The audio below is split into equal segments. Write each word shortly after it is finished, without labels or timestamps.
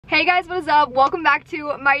Hey guys, what is up? Welcome back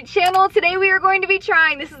to my channel. Today we are going to be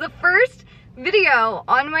trying, this is the first video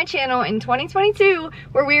on my channel in 2022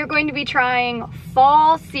 where we are going to be trying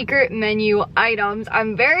fall secret menu items.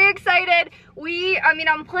 I'm very excited.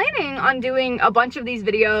 I'm planning on doing a bunch of these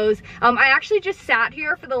videos. I actually just sat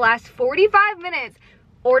here for the last 45 minutes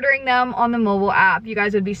ordering them on the mobile app. You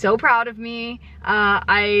guys would be so proud of me.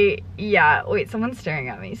 Wait, someone's staring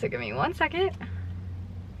at me, so give me 1 second.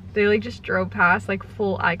 They like just drove past like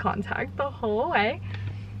full eye contact the whole way.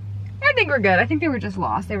 I think we're good. I think they were just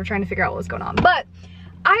lost. They were trying to figure out what was going on. But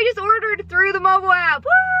I just ordered through the mobile app.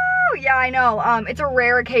 Woo! Yeah, I know. It's a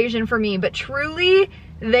rare occasion for me, but truly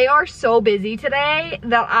they are so busy today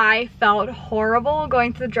that I felt horrible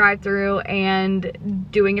going to the drive-thru and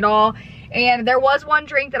doing it all. And there was one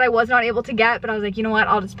drink that I was not able to get, but I was like, you know what?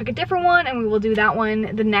 I'll just pick a different one and we will do that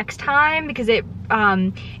one the next time because it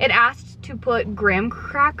asked to put graham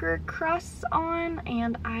cracker crusts on,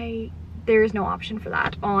 and there is no option for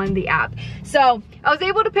that on the app. So I was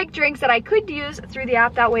able to pick drinks that I could use through the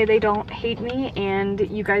app. That way they don't hate me and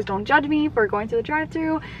you guys don't judge me for going to the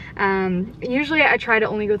drive-thru. Usually I try to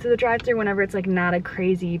only go to the drive-thru whenever it's like not a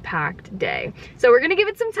crazy packed day. So we're gonna give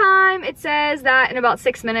it some time. It says that in about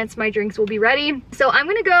 6 minutes my drinks will be ready. So I'm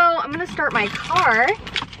gonna start my car.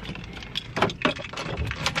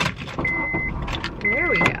 There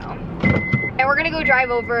we go. And we're gonna go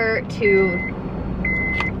drive over to,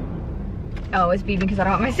 oh, it's beeping because I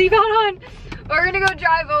don't have my seatbelt on. We're gonna go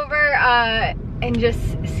drive over and just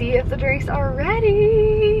see if the drinks are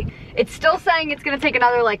ready. It's still saying it's gonna take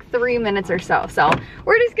another like 3 minutes or so. So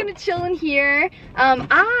we're just gonna chill in here. You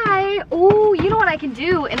know what I can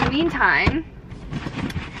do in the meantime?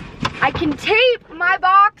 I can tape my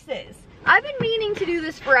boxes. I've been meaning to do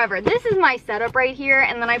this forever. This is my setup right here,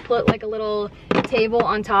 and then I put like a little table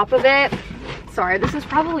on top of it. Sorry, this is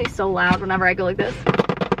probably so loud whenever I go like this.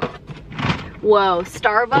 Whoa,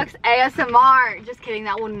 Starbucks ASMR. Just kidding,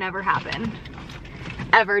 that will never happen.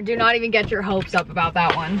 Ever. Do not even get your hopes up about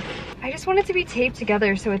that one. I just want it to be taped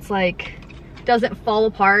together so it's like, doesn't fall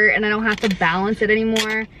apart and I don't have to balance it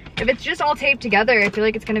anymore. If it's just all taped together, I feel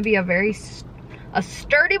like it's gonna be a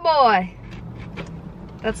sturdy boy.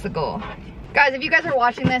 That's the goal. Guys, if you guys are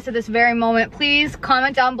watching this at this very moment, please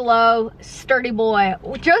comment down below, sturdy boy,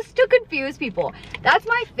 just to confuse people. That's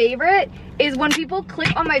my favorite, is when people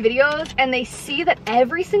click on my videos and they see that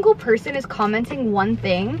every single person is commenting one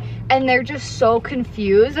thing and they're just so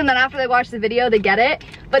confused, and then after they watch the video, they get it.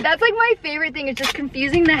 But that's like my favorite thing, is just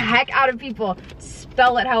confusing the heck out of people.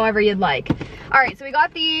 Spell it however you'd like. All right, so we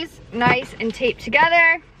got these nice and taped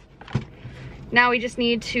together. Now we just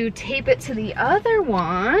need to tape it to the other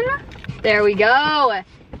one. There we go.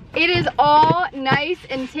 It is all nice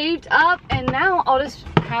and taped up, and now I'll just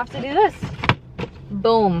have to do this.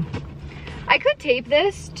 Boom. I could tape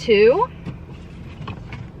this too.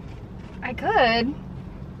 I could.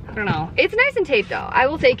 I don't know. It's nice and taped though. I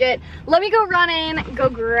will take it. Let me go run in, go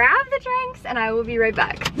grab the drinks, and I will be right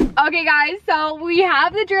back. Okay guys, so we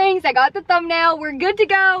have the drinks. I got the thumbnail. We're good to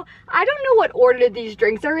go. I don't know what order these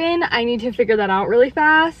drinks are in. I need to figure that out really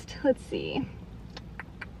fast. Let's see.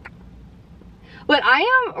 But I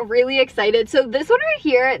am really excited. So this one right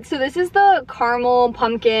here, so this is the caramel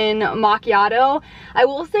pumpkin macchiato. I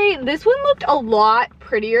will say this one looked a lot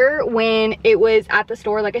prettier when it was at the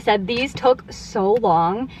store. Like I said, these took so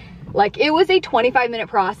long. Like, it was a 25-minute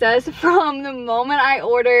process from the moment I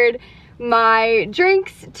ordered my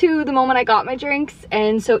drinks to the moment I got my drinks,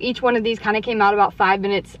 and so each one of these kind of came out about 5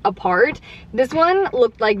 minutes apart. This one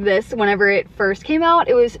looked like this whenever it first came out.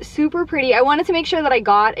 It was super pretty. I wanted to make sure that I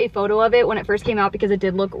got a photo of it when it first came out because it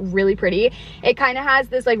did look really pretty. It kind of has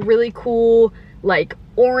this like really cool like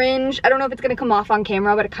orange, I don't know if it's gonna come off on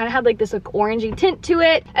camera, but it kind of had like this like orangey tint to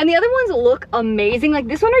it, and the other ones look amazing. Like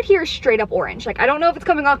this one right here is straight up orange. Like I don't know if it's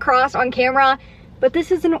coming across on camera, but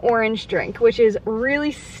this is an orange drink, which is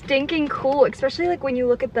really stinking cool, especially like when you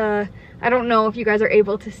look at the, I don't know if you guys are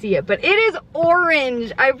able to see it, but it is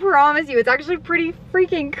orange. I promise you, it's actually pretty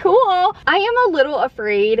freaking cool. I am a little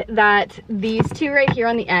afraid that these two right here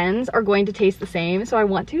on the ends are going to taste the same, so I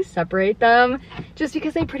want to separate them just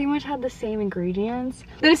because they pretty much have the same ingredients.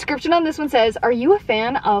 The description on this one says, are you a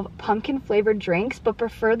fan of pumpkin flavored drinks but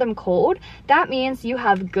prefer them cold? That means you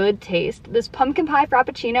have good taste. This pumpkin pie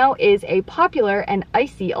frappuccino is a popular and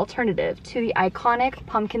icy alternative to the iconic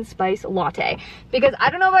pumpkin spice latte. Because I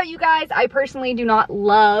don't know about you guys, I personally do not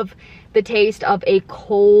love the taste of a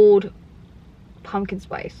cold pumpkin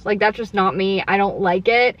spice. Like, that's just not me. I don't like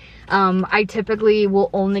it. I typically will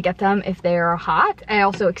only get them if they are hot. I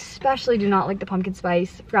also especially do not like the pumpkin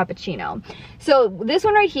spice frappuccino. So this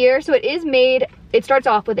one right here, so it is made, it starts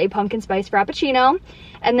off with a pumpkin spice frappuccino,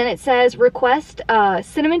 and then it says request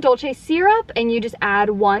cinnamon dolce syrup, and you just add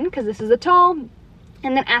 1 because this is a tall.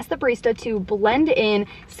 And then ask the barista to blend in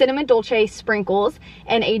cinnamon dolce sprinkles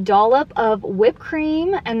and a dollop of whipped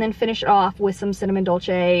cream, and then finish it off with some cinnamon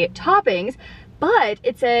dolce toppings. But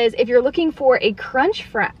it says if you're looking for a crunch,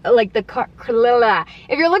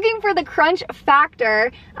 if you're looking for the crunch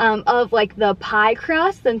factor of like the pie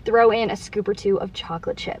crust, then throw in a scoop or 2 of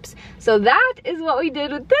chocolate chips. So that is what we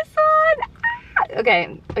did with this one. Ah!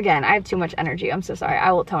 Okay, again, I have too much energy. I'm so sorry.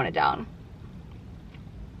 I will tone it down.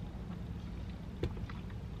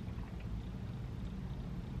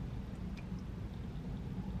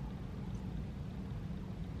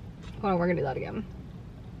 Hold on, we're gonna do that again.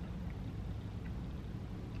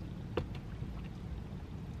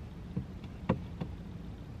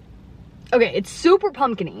 Okay, it's super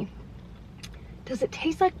pumpkin-y. Does it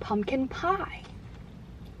taste like pumpkin pie?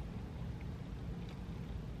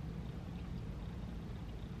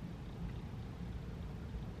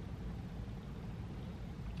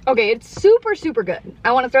 Okay, it's super, super good.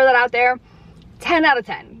 I want to throw that out there. 10 out of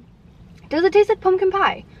 10. Does it taste like pumpkin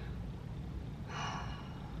pie?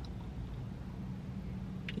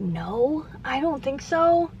 No, I don't think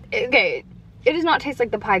so. Okay, it does not taste like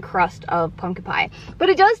the pie crust of pumpkin pie, but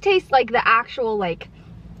it does taste like the actual, like,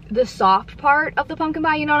 the soft part of the pumpkin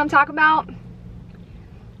pie, you know what I'm talking about?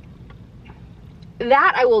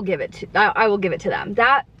 That I will give it to, I will give it to them.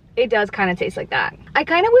 That, it does kind of taste like that. I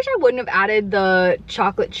kind of wish I wouldn't have added the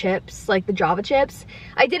chocolate chips, like the Java chips.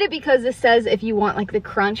 I did it because this says if you want like the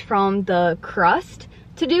crunch from the crust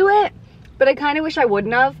to do it. But I kind of wish I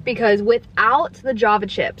wouldn't have, because without the Java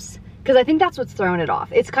chips, because I think that's what's throwing it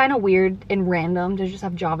off. It's kind of weird and random to just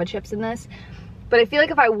have Java chips in this. But I feel like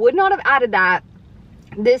if I would not have added that,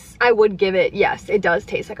 this, I would give it, yes, it does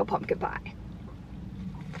taste like a pumpkin pie.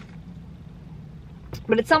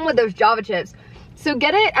 But it's some with those Java chips. So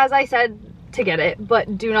get it, as I said, to get it,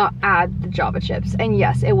 but do not add the Java chips. And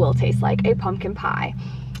yes, it will taste like a pumpkin pie.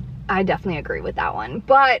 I definitely agree with that one.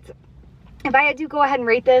 But if I had to go ahead and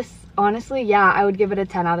rate this, honestly, yeah, I would give it a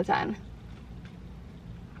 10 out of 10.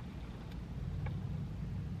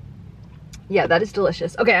 Yeah, that is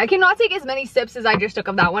delicious. Okay, I cannot take as many sips as I just took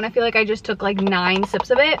of that one. I feel like I just took like 9 sips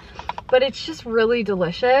of it, but it's just really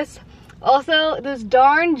delicious. Also, those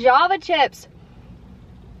darn Java chips.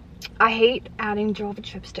 I hate adding Java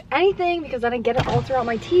chips to anything because then I get it all throughout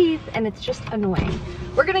my teeth and it's just annoying.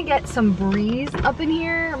 We're gonna get some breeze up in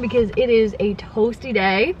here because it is a toasty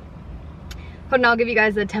day. But I'll give you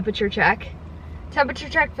guys a temperature check. Temperature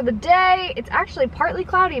check for the day. It's actually partly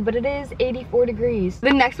cloudy, but it is 84 degrees.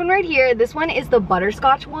 The next one right here, this one is the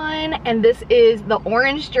butterscotch one, and this is the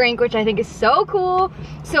orange drink, which I think is so cool.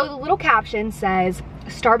 So the little caption says,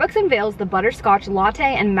 Starbucks unveils the butterscotch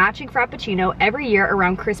latte and matching frappuccino every year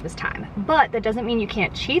around Christmas time. But that doesn't mean you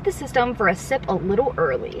can't cheat the system for a sip a little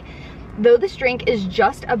early. Though this drink isn't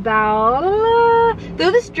just about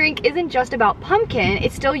pumpkin,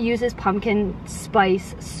 it still uses pumpkin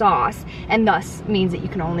spice sauce, and thus means that you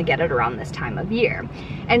can only get it around this time of year.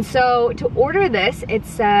 And so to order this, it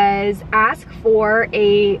says ask for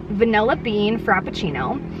a vanilla bean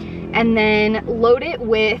frappuccino, and then load it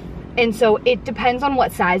with, and so it depends on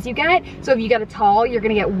what size you get. So if you get a tall, you're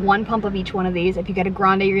gonna get 1 pump of each one of these. If you get a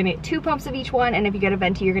grande, you're gonna get 2 pumps of each one. And if you get a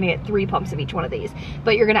venti, you're gonna get 3 pumps of each one of these.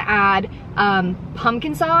 But you're gonna add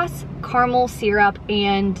pumpkin sauce, caramel syrup,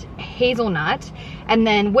 and hazelnut, and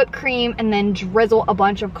then whipped cream, and then drizzle a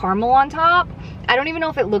bunch of caramel on top. I don't even know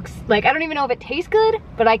if it looks like, I don't even know if it tastes good,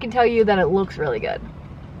 but I can tell you that it looks really good.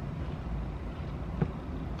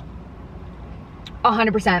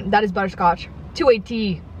 100%, that is butterscotch to a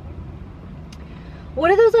T. What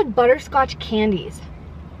are those like butterscotch candies?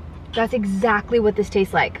 That's exactly what this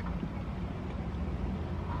tastes like.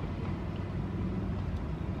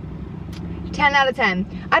 10 out of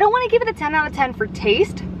 10. I don't want to give it a 10 out of 10 for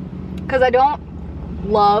taste, because I don't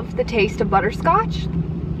love the taste of butterscotch,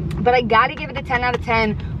 but I gotta give it a 10 out of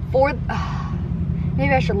 10 for,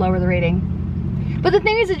 maybe I should lower the rating. But the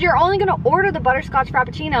thing is you're only gonna order the butterscotch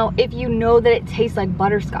frappuccino if you know that it tastes like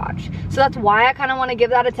butterscotch. So that's why I kind of want to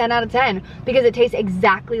give that a 10 out of 10, because it tastes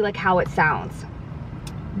exactly like how it sounds.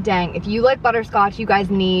 Dang, if you like butterscotch, you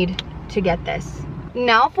guys need to get this.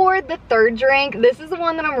 Now for the third drink. This is the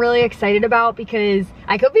one that I'm really excited about because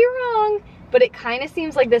I could be wrong, but it kind of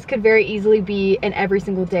seems like this could very easily be an every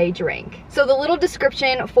single day drink. So the little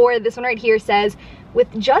description for this one right here says, With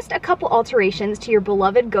just a couple alterations to your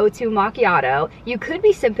beloved go-to macchiato, you could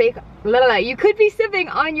be sipping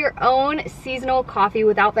on your own seasonal coffee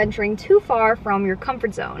without venturing too far from your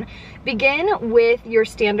comfort zone. Begin with your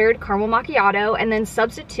standard caramel macchiato and then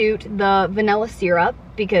substitute the vanilla syrup,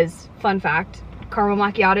 because fun fact, caramel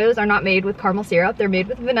macchiatos are not made with caramel syrup, they're made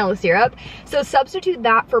with vanilla syrup. So substitute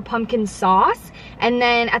that for pumpkin sauce, and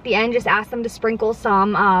then at the end just ask them to sprinkle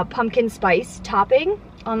some pumpkin spice topping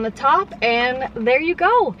on the top, and there you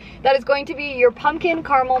go. That is going to be your pumpkin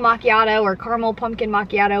caramel macchiato, or caramel pumpkin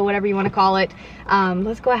macchiato, whatever you want to call it.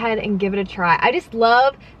 Let's go ahead and give it a try. I just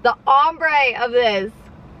love the ombre of this.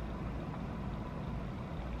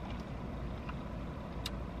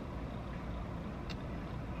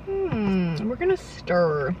 We're gonna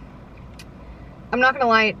stir. I'm not gonna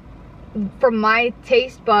lie, from my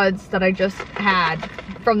taste buds that I just had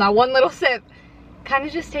from that one little sip, kind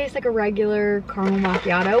of just tastes like a regular caramel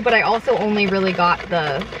macchiato, but I also only really got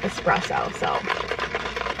the espresso, so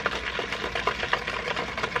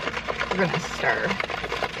we're gonna stir.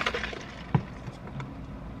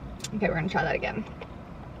 Okay, we're gonna try that again.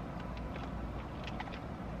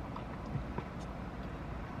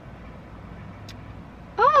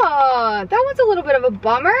 Oh, that one's a little bit of a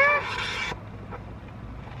bummer.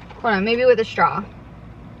 Hold on, maybe with a straw.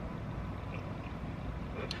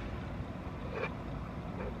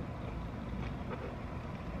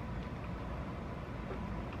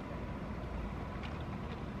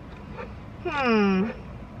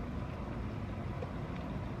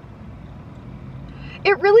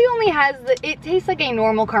 It really only has it tastes like a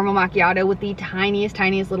normal caramel macchiato with the tiniest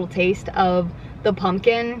little taste of the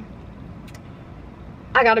pumpkin.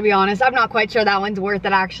 I gotta be honest, I'm not quite sure that one's worth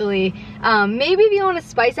it actually. Maybe if you want to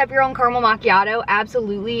spice up your own caramel macchiato,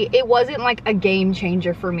 absolutely. It wasn't like a game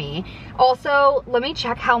changer for me. Also, let me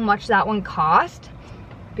check how much that one cost,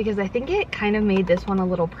 because I think it kind of made this one a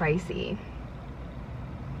little pricey.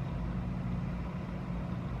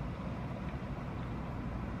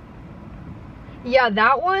 Yeah,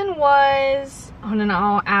 that one was, oh no,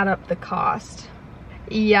 I'll add up the cost.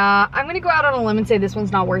 Yeah, I'm gonna go out on a limb and say this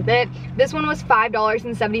one's not worth it. This one was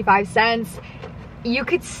 $5.75. You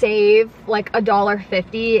could save like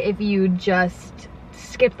 $1.50 if you just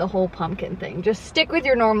skip the whole pumpkin thing. Just stick with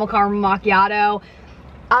your normal caramel macchiato.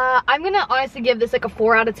 I'm gonna honestly give this like a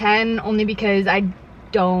 4 out of 10, only because I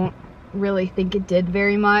don't really think it did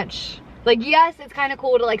very much. Like, yes, it's kind of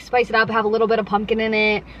cool to like spice it up, have a little bit of pumpkin in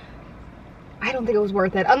it. I don't think it was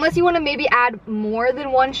worth it. Unless you want to maybe add more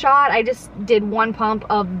than one shot. I just did 1 pump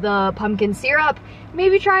of the pumpkin syrup.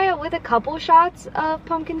 Maybe try it with a couple shots of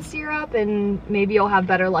pumpkin syrup and maybe you'll have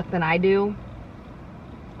better luck than I do.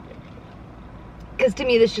 Because to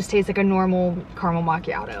me, this just tastes like a normal caramel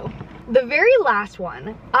macchiato. The very last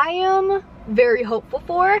one, I am very hopeful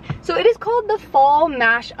for. So it is called the Fall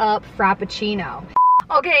Mash-Up Frappuccino.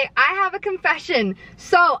 Okay, I have a confession.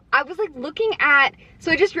 So I was like looking at,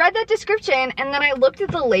 so I just read that description and then I looked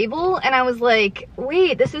at the label and I was like,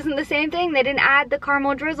 wait, this isn't the same thing. They didn't add the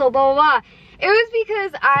caramel drizzle, blah, blah, blah. It was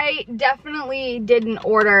because I definitely didn't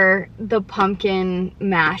order the pumpkin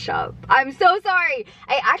mashup. I'm so sorry.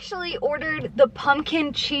 I actually ordered the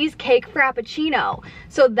pumpkin cheesecake frappuccino.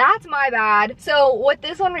 So that's my bad. So what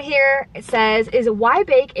this one right here says is, why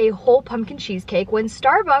bake a whole pumpkin cheesecake when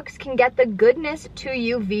Starbucks can get the goodness to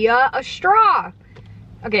you via a straw?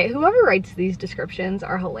 Okay, whoever writes these descriptions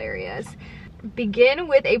are hilarious. Begin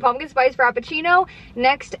with a pumpkin spice frappuccino.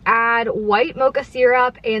 Next, add white mocha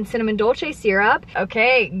syrup and cinnamon dolce syrup.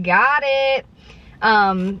 Okay, got it.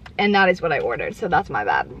 And that is what I ordered, so that's my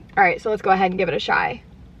bad. All right, so let's go ahead and give it a try.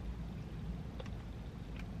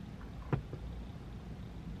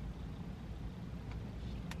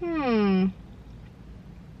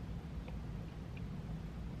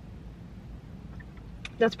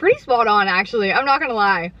 That's pretty spot on, actually. I'm not gonna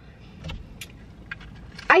lie.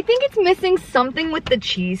 I think it's missing something with the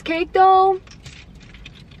cheesecake though.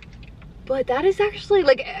 But that is actually,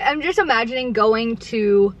 like, I'm just imagining going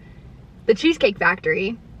to the Cheesecake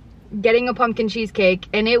Factory, getting a pumpkin cheesecake,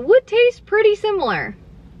 and it would taste pretty similar.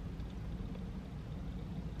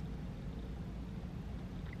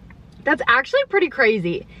 That's actually pretty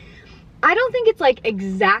crazy. I don't think it's like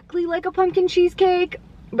exactly like a pumpkin cheesecake,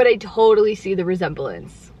 but I totally see the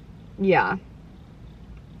resemblance. Yeah.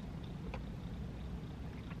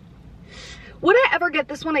 Would I ever get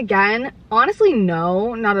this one again? Honestly,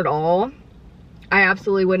 no, not at all. I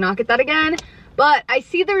absolutely would not get that again. But I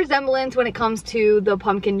see the resemblance when it comes to the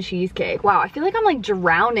pumpkin cheesecake. Wow, I feel like I'm like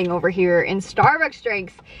drowning over here in Starbucks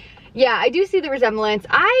drinks. Yeah, I do see the resemblance.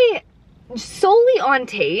 I, solely on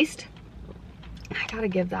taste, I gotta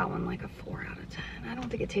give that one like a 4 out of 10. I don't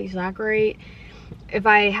think it tastes that great. if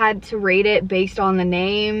I had to rate it based on the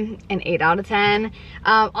name, an 8 out of 10.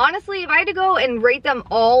 Honestly, if I had to go and rate them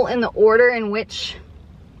all in the order in which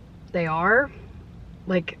they are,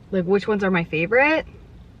 like which ones are my favorite,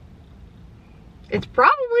 it's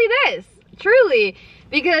probably this, truly,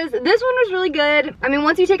 because this one was really good. I mean,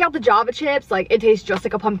 once you take out the Java chips, like, it tastes just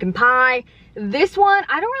like a pumpkin pie. This one,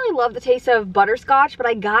 I don't really love the taste of butterscotch, but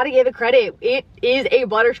I gotta give it credit. It is a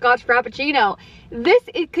butterscotch frappuccino. This,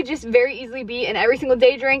 it could just very easily be an every single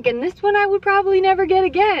day drink, and this one I would probably never get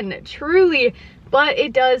again, truly. But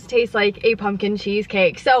it does taste like a pumpkin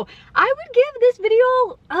cheesecake. So I would give this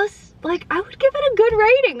video I would give it a good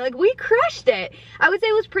rating. Like, we crushed it. I would say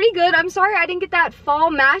it was pretty good. I'm sorry I didn't get that fall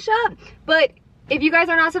mashup, but if you guys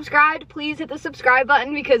are not subscribed, please hit the subscribe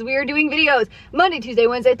button, because we are doing videos Monday, Tuesday,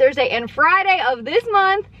 Wednesday, Thursday, and Friday of this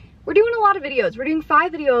month. We're doing a lot of videos. We're doing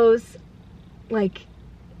 5 videos like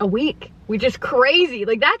a week, which is crazy.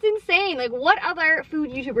 Like, that's insane. Like, what other food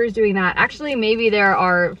YouTuber is doing that? Actually, maybe there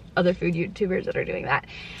are other food YouTubers that are doing that.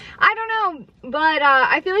 I don't know, but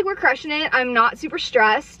I feel like we're crushing it. I'm not super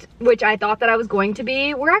stressed, which I thought that I was going to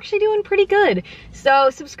be. We're actually doing pretty good.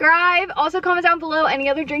 So subscribe. Also comment down below any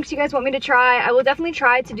other drinks you guys want me to try. I will definitely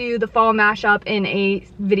try to do the fall mashup in a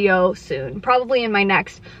video soon. Probably in my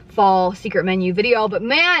next fall secret menu video. But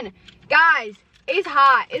man, guys, it's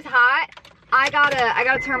hot. It's hot. I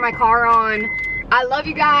gotta turn my car on. I love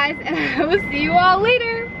you guys, and I will see you all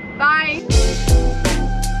later. Bye.